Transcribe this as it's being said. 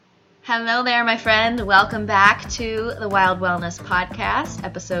Hello there, my friend. Welcome back to the Wild Wellness Podcast,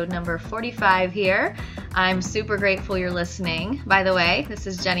 episode number 45 here. I'm super grateful you're listening. By the way, this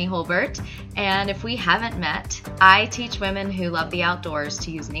is Jenny Holbert, and if we haven't met, I teach women who love the outdoors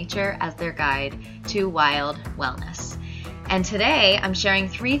to use nature as their guide to wild wellness. And today, I'm sharing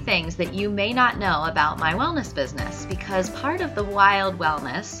 3 things that you may not know about my wellness business, because part of the wild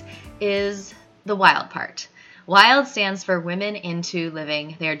wellness is the wild part. WILD stands for Women into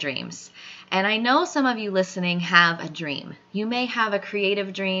Living Their Dreams. And I know some of you listening have a dream. You may have a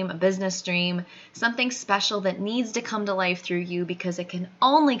creative dream, a business dream, something special that needs to come to life through you because it can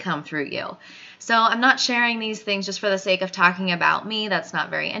only come through you. So I'm not sharing these things just for the sake of talking about me. That's not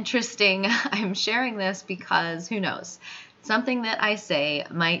very interesting. I'm sharing this because who knows? Something that I say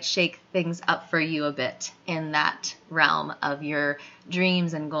might shake things up for you a bit in that realm of your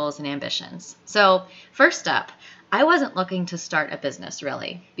dreams and goals and ambitions. So first up, I wasn't looking to start a business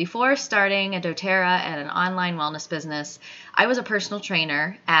really. Before starting a doTERRA and an online wellness business, I was a personal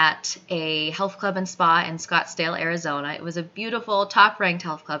trainer at a health club and spa in Scottsdale, Arizona. It was a beautiful, top-ranked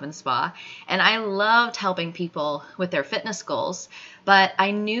health club and spa, and I loved helping people with their fitness goals, but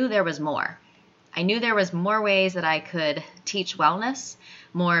I knew there was more. I knew there was more ways that I could teach wellness,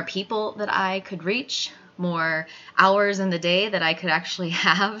 more people that I could reach, more hours in the day that I could actually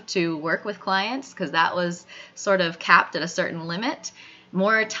have to work with clients, because that was sort of capped at a certain limit,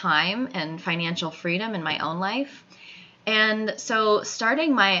 more time and financial freedom in my own life. And so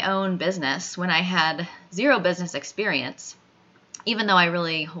starting my own business when I had 0 business experience, even though I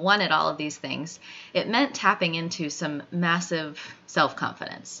really wanted all of these things, it meant tapping into some massive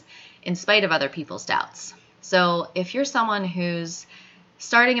self-confidence in spite of other people's doubts. So if you're someone who's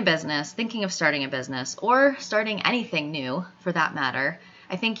starting a business, thinking of starting a business, or starting anything new for that matter,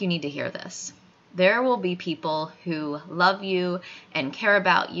 I think you need to hear this. There will be people who love you and care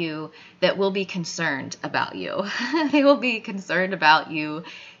about you that will be concerned about you. They will be concerned about you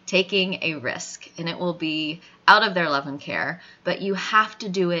taking a risk, and it will be out of their love and care, but you have to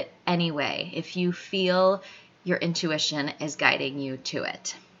do it anyway if you feel your intuition is guiding you to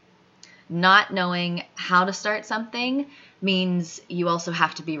it. Not knowing how to start something means you also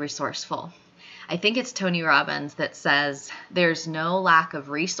have to be resourceful. I think it's Tony Robbins that says there's no lack of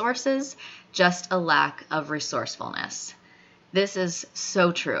resources, just a lack of resourcefulness. This is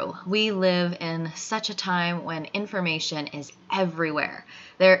so true. We live in such a time when information is everywhere.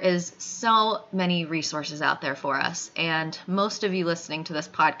 There is so many resources out there for us, and most of you listening to this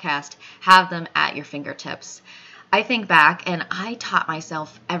podcast have them at your fingertips. I think back and I taught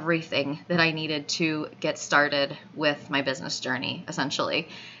myself everything that I needed to get started with my business journey, essentially.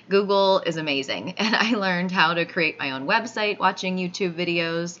 Google is amazing, and I learned how to create my own website watching YouTube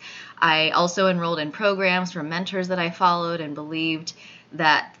videos. I also enrolled in programs from mentors that I followed and believed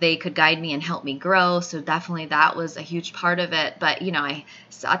that they could guide me and help me grow. So definitely that was a huge part of it. But, I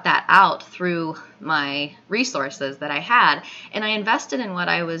sought that out through my resources that I had, and I invested in what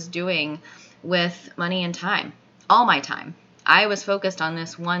I was doing with money and time. All my time. I was focused on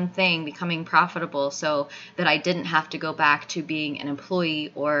this one thing becoming profitable so that I didn't have to go back to being an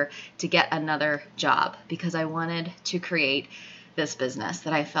employee or to get another job, because I wanted to create this business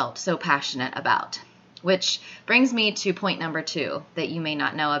that I felt so passionate about. Which brings me to point number 2 that you may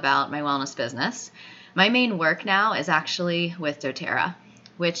not know about my wellness business. My main work now is actually with doTERRA,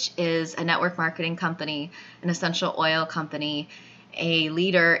 which is a network marketing company, an essential oil company, a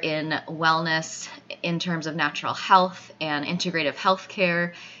leader in wellness in terms of natural health and integrative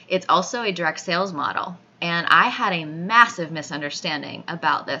healthcare. It's also a direct sales model. And I had a massive misunderstanding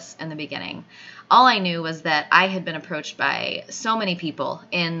about this in the beginning. All I knew was that I had been approached by so many people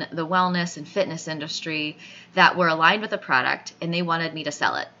in the wellness and fitness industry that were aligned with a product, and they wanted me to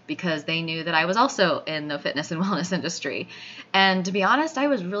sell it because they knew that I was also in the fitness and wellness industry. And to be honest, I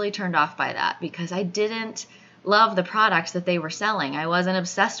was really turned off by that because I didn't love the products that they were selling. I wasn't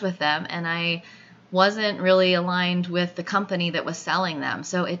obsessed with them, and I wasn't really aligned with the company that was selling them.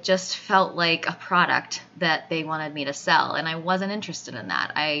 So it just felt like a product that they wanted me to sell, and I wasn't interested in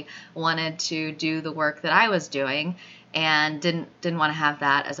that. I wanted to do the work that I was doing and didn't want to have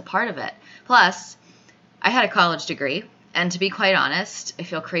that as a part of it. Plus, I had a college degree, and to be quite honest, I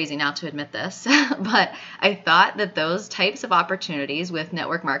feel crazy now to admit this, but I thought that those types of opportunities with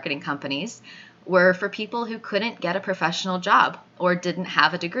network marketing companies were for people who couldn't get a professional job or didn't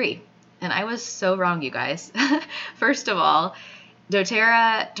have a degree. And I was so wrong, you guys. First of all,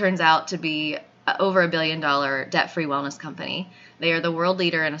 doTERRA turns out to be over $1 billion debt-free wellness company. They are the world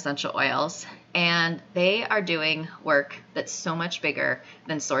leader in essential oils, and they are doing work that's so much bigger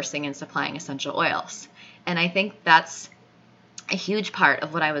than sourcing and supplying essential oils. And I think that's a huge part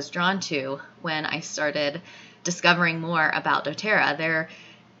of what I was drawn to when I started discovering more about doTERRA. Their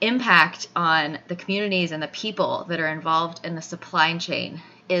impact on the communities and the people that are involved in the supply chain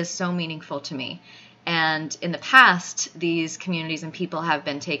is so meaningful to me. And in the past, these communities and people have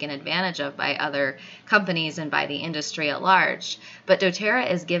been taken advantage of by other companies and by the industry at large. But doTERRA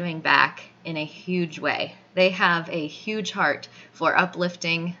is giving back in a huge way. They have a huge heart for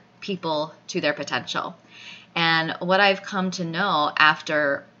uplifting people to their potential. And what I've come to know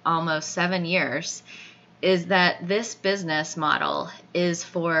after almost 7 years is that this business model is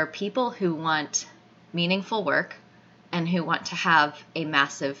for people who want meaningful work and who want to have a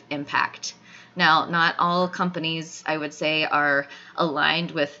massive impact. Now, not all companies, I would say, are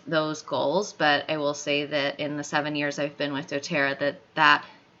aligned with those goals, but I will say that in the 7 years I've been with doTERRA, that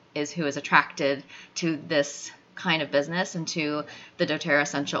is who is attracted to this kind of business and to the doTERRA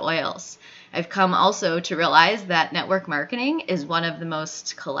essential oils. I've come also to realize that network marketing is one of the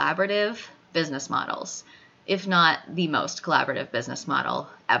most collaborative business models, if not the most collaborative business model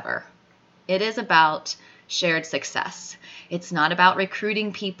ever. It is about shared success. It's not about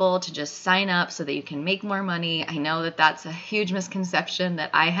recruiting people to just sign up so that you can make more money. I know that that's a huge misconception that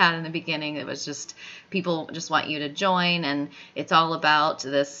I had in the beginning. It was just people just want you to join, and it's all about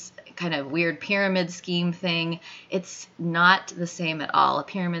this kind of weird pyramid scheme thing. It's not the same at all. A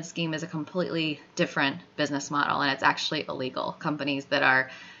pyramid scheme is a completely different business model, and it's actually illegal. Companies that are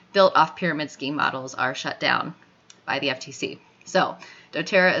built off pyramid scheme models are shut down by the FTC. So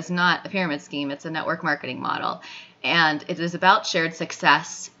doTERRA is not a pyramid scheme. It's a network marketing model. And it is about shared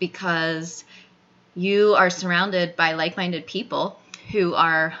success because you are surrounded by like-minded people who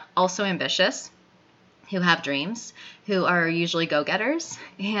are also ambitious, who have dreams, who are usually go-getters.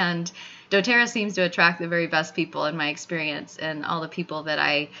 And doTERRA seems to attract the very best people in my experience, and all the people that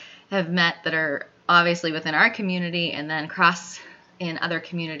I have met that are obviously within our community and then cross in other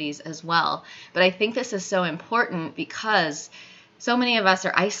communities as well. But I think this is so important because so many of us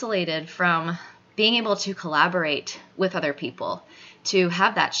are isolated from being able to collaborate with other people to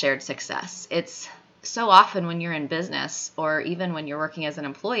have that shared success. It's so often when you're in business or even when you're working as an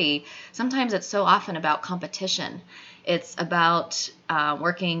employee, sometimes it's so often about competition. It's about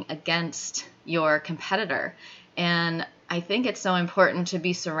working against your competitor. And I think it's so important to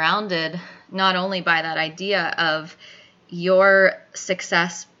be surrounded not only by that idea of your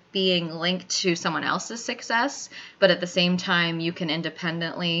success being linked to someone else's success, but at the same time, you can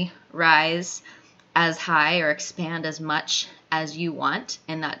independently rise as high or expand as much as you want,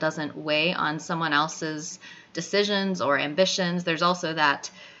 and that doesn't weigh on someone else's decisions or ambitions. There's also that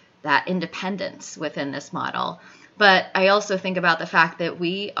independence within this model. But I also think about the fact that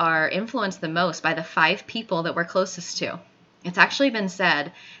we are influenced the most by the 5 people that we're closest to. It's actually been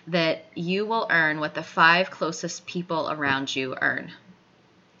said that you will earn what the 5 closest people around you earn.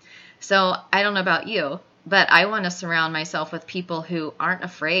 So I don't know about you, but I want to surround myself with people who aren't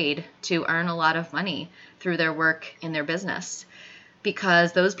afraid to earn a lot of money through their work in their business,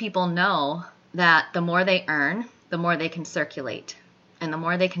 because those people know that the more they earn, the more they can circulate. And the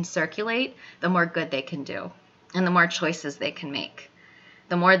more they can circulate, the more good they can do, and the more choices they can make.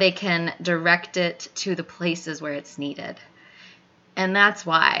 The more they can direct it to the places where it's needed. And that's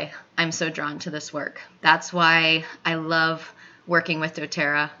why I'm so drawn to this work. That's why I love working with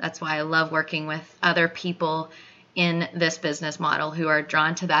doTERRA. That's why I love working with other people in this business model who are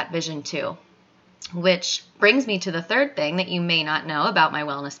drawn to that vision too. Which brings me to the third thing that you may not know about my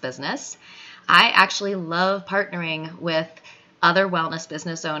wellness business. I actually love partnering with other wellness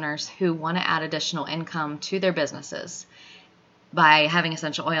business owners who want to add additional income to their businesses by having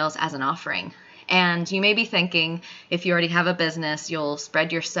essential oils as an offering. And you may be thinking, if you already have a business, you'll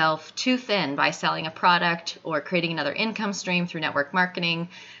spread yourself too thin by selling a product or creating another income stream through network marketing.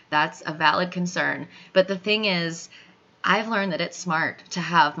 That's a valid concern. But the thing is, I've learned that it's smart to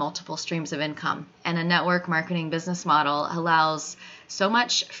have multiple streams of income. And a network marketing business model allows so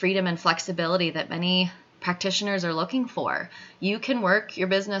much freedom and flexibility that many practitioners are looking for. You can work your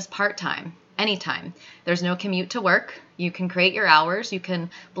business part-time. Anytime. There's no commute to work. You can create your hours. You can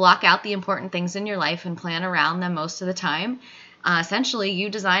block out the important things in your life and plan around them most of the time. Essentially, you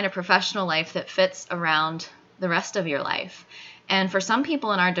design a professional life that fits around the rest of your life. And for some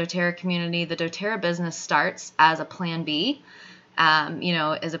people in our doTERRA community, the doTERRA business starts as a plan B,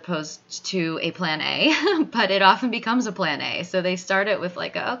 as opposed to a plan A, but it often becomes a plan A. So they start it with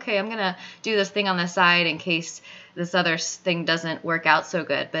okay, I'm going to do this thing on the side in case this other thing doesn't work out so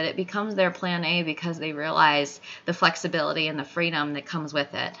good. But it becomes their plan A because they realize the flexibility and the freedom that comes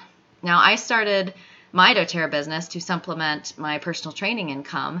with it. Now, I started my doTERRA business to supplement my personal training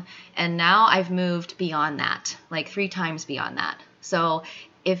income. And now I've moved beyond that, like 3 times beyond that. So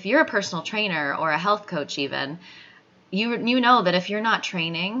if you're a personal trainer or a health coach even, you know that if you're not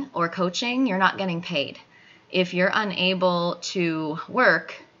training or coaching, you're not getting paid. If you're unable to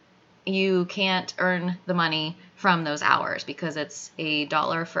work, you can't earn the money from those hours because it's a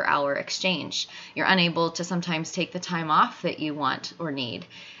dollar for hour exchange. You're unable to sometimes take the time off that you want or need.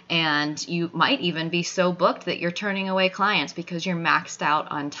 And you might even be so booked that you're turning away clients because you're maxed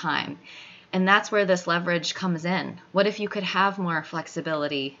out on time. And that's where this leverage comes in. What if you could have more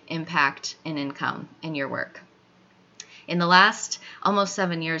flexibility, impact, and income in your work? In the last almost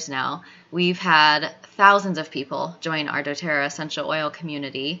 7 years now, we've had thousands of people join our doTERRA essential oil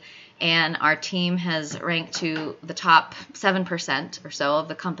community, and our team has ranked to the top 7% or so of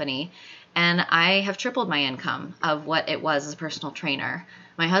the company, and I have tripled my income of what it was as a personal trainer.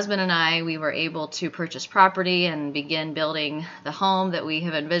 My husband and I, we were able to purchase property and begin building the home that we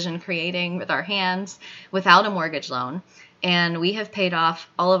have envisioned creating with our hands without a mortgage loan. And we have paid off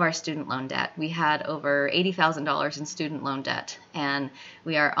all of our student loan debt. We had over $80,000 in student loan debt, and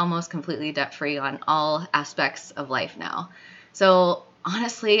we are almost completely debt-free on all aspects of life now. So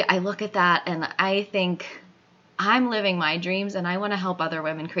honestly, I look at that and I think I'm living my dreams, and I want to help other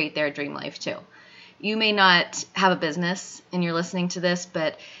women create their dream life too. You may not have a business and you're listening to this,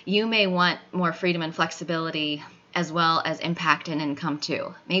 but you may want more freedom and flexibility as well as impact and income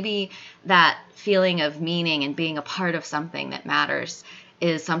too. Maybe that feeling of meaning and being a part of something that matters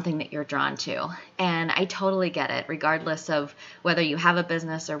is something that you're drawn to. And I totally get it, regardless of whether you have a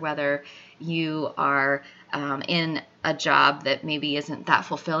business or whether you are in a job that maybe isn't that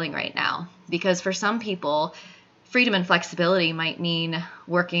fulfilling right now. Because for some people, freedom and flexibility might mean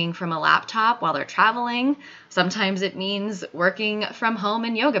working from a laptop while they're traveling. Sometimes it means working from home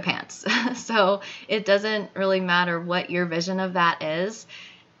in yoga pants. So it doesn't really matter what your vision of that is.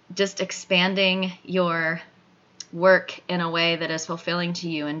 Just expanding your work in a way that is fulfilling to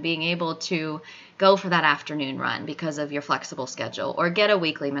you and being able to go for that afternoon run because of your flexible schedule, or get a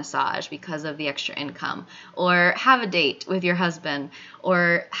weekly massage because of the extra income, or have a date with your husband,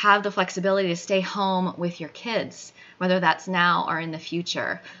 or have the flexibility to stay home with your kids, whether that's now or in the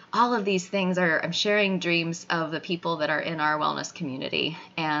future. All of these things I'm sharing dreams of the people that are in our wellness community,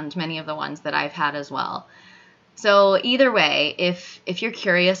 and many of the ones that I've had as well. So either way, if you're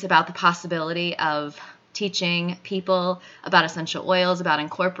curious about the possibility of teaching people about essential oils, about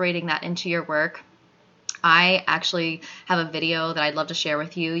incorporating that into your work, I actually have a video that I'd love to share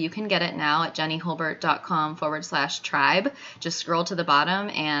with you. You can get it now at jennyholbert.com/tribe. Just scroll to the bottom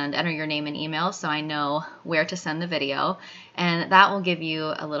and enter your name and email so I know where to send the video. And that will give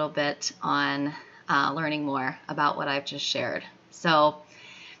you a little bit on learning more about what I've just shared. So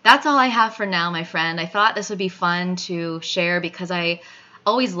that's all I have for now, my friend. I thought this would be fun to share because I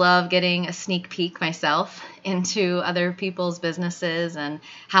always love getting a sneak peek myself into other people's businesses and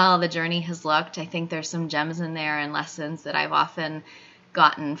how the journey has looked. I think there's some gems in there and lessons that I've often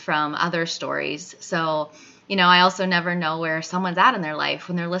gotten from other stories. So, I also never know where someone's at in their life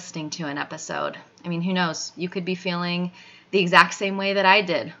when they're listening to an episode. I mean, who knows? You could be feeling the exact same way that I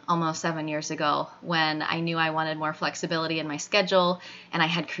did almost 7 years ago when I knew I wanted more flexibility in my schedule and I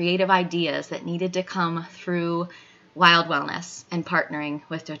had creative ideas that needed to come through Wild Wellness and partnering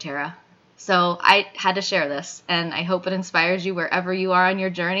with doTERRA. So I had to share this, and I hope it inspires you wherever you are on your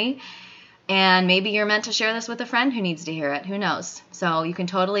journey. And maybe you're meant to share this with a friend who needs to hear it. Who knows? So you can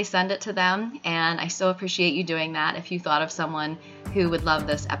totally send it to them, and I so appreciate you doing that if you thought of someone who would love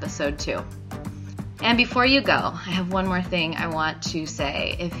this episode too. And before you go, I have one more thing I want to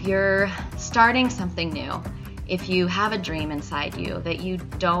say. If you're starting something new, if you have a dream inside you that you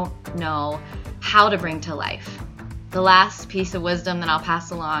don't know how to bring to life, the last piece of wisdom that I'll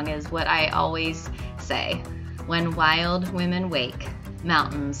pass along is what I always say: when wild women wake,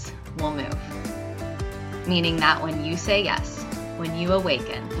 mountains will move. Meaning that when you say yes, when you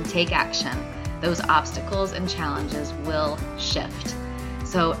awaken and take action, those obstacles and challenges will shift.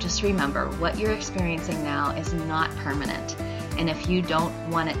 So just remember, what you're experiencing now is not permanent. And if you don't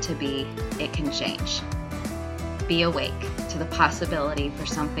want it to be, it can change. Be awake to the possibility for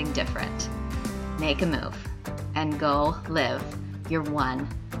something different. Make a move and go live your one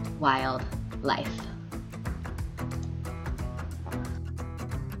wild life.